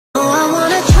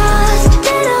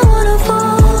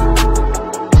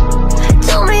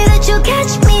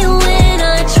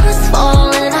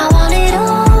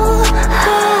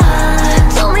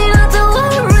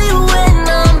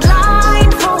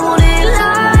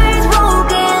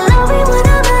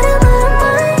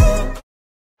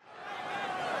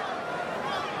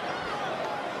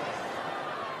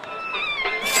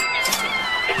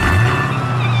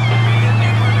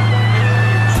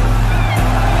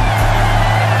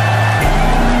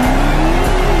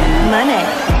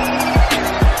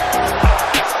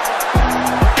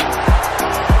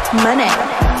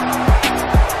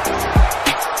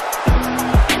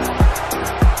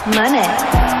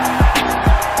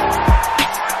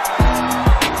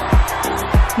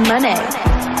Mone.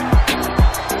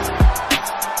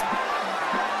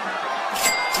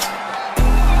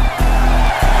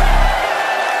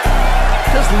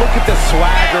 Just look at the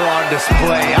swagger on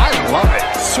display. I love it.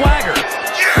 Swagger.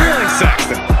 Really,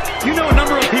 Saxton? You know a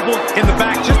number of people in the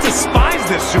back just despise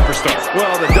this superstar.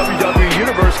 Well, the WWE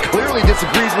Universe clearly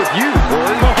disagrees with you,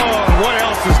 Corey. Oh, what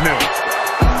else is new?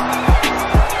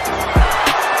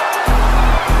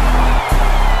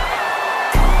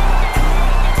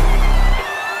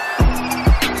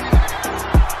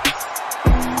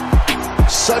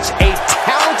 Such a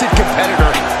talented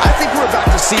competitor. I think we're about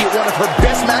to see one of her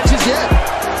best matches yet.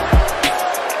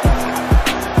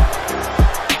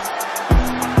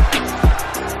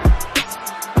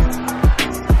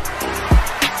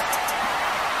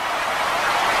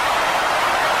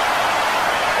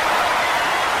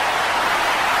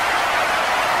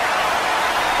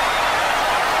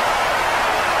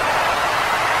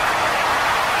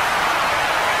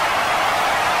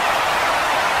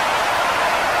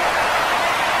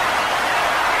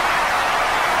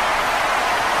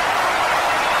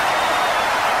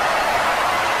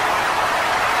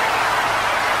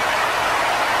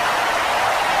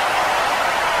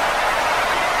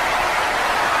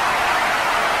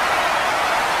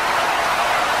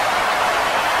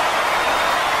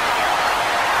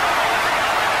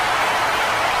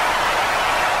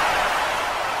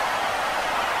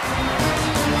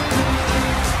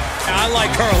 I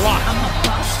like her a lot. I'm a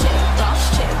boss chick,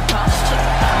 boss chick, boss chick.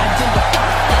 I do the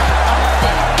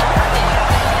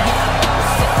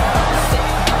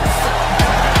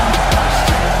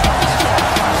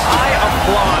I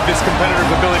applaud this competitor's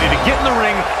ability to get in the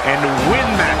ring and win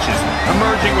matches,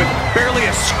 emerging with barely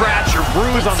a scratch or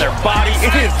bruise on their body.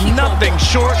 It is nothing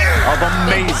short of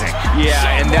amazing.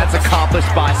 Yeah, and that's accomplished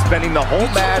by spending the whole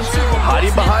match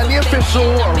hiding behind the official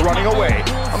or running away.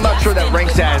 I'm not sure that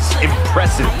ranks as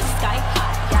impressive.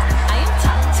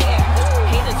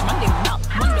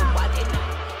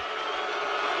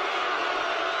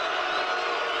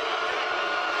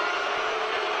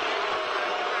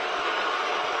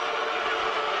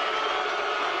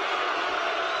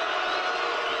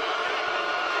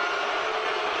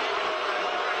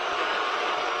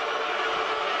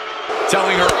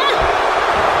 Telling her,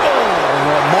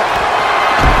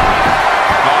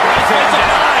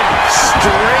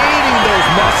 straining those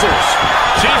muscles.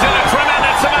 She's in a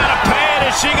tremendous amount of pain.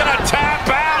 Is she going to tap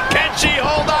out? Can she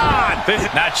hold on?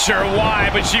 Not sure why,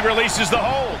 but she releases the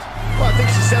hold. Well, I think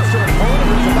she sensed her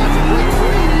opponent was about to break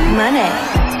free. Mone.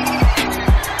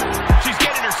 She's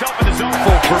getting herself in the zone.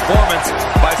 Full performance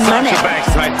by Sasha Banks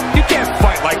tonight. You can't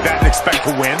fight like that and expect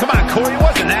to win. Come on, Corey, it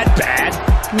wasn't that bad.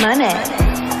 Mone.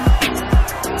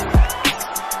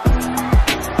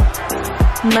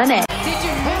 Mone. Oh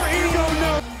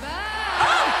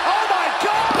my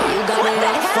God! You got it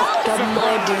all fucked up,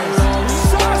 my dude.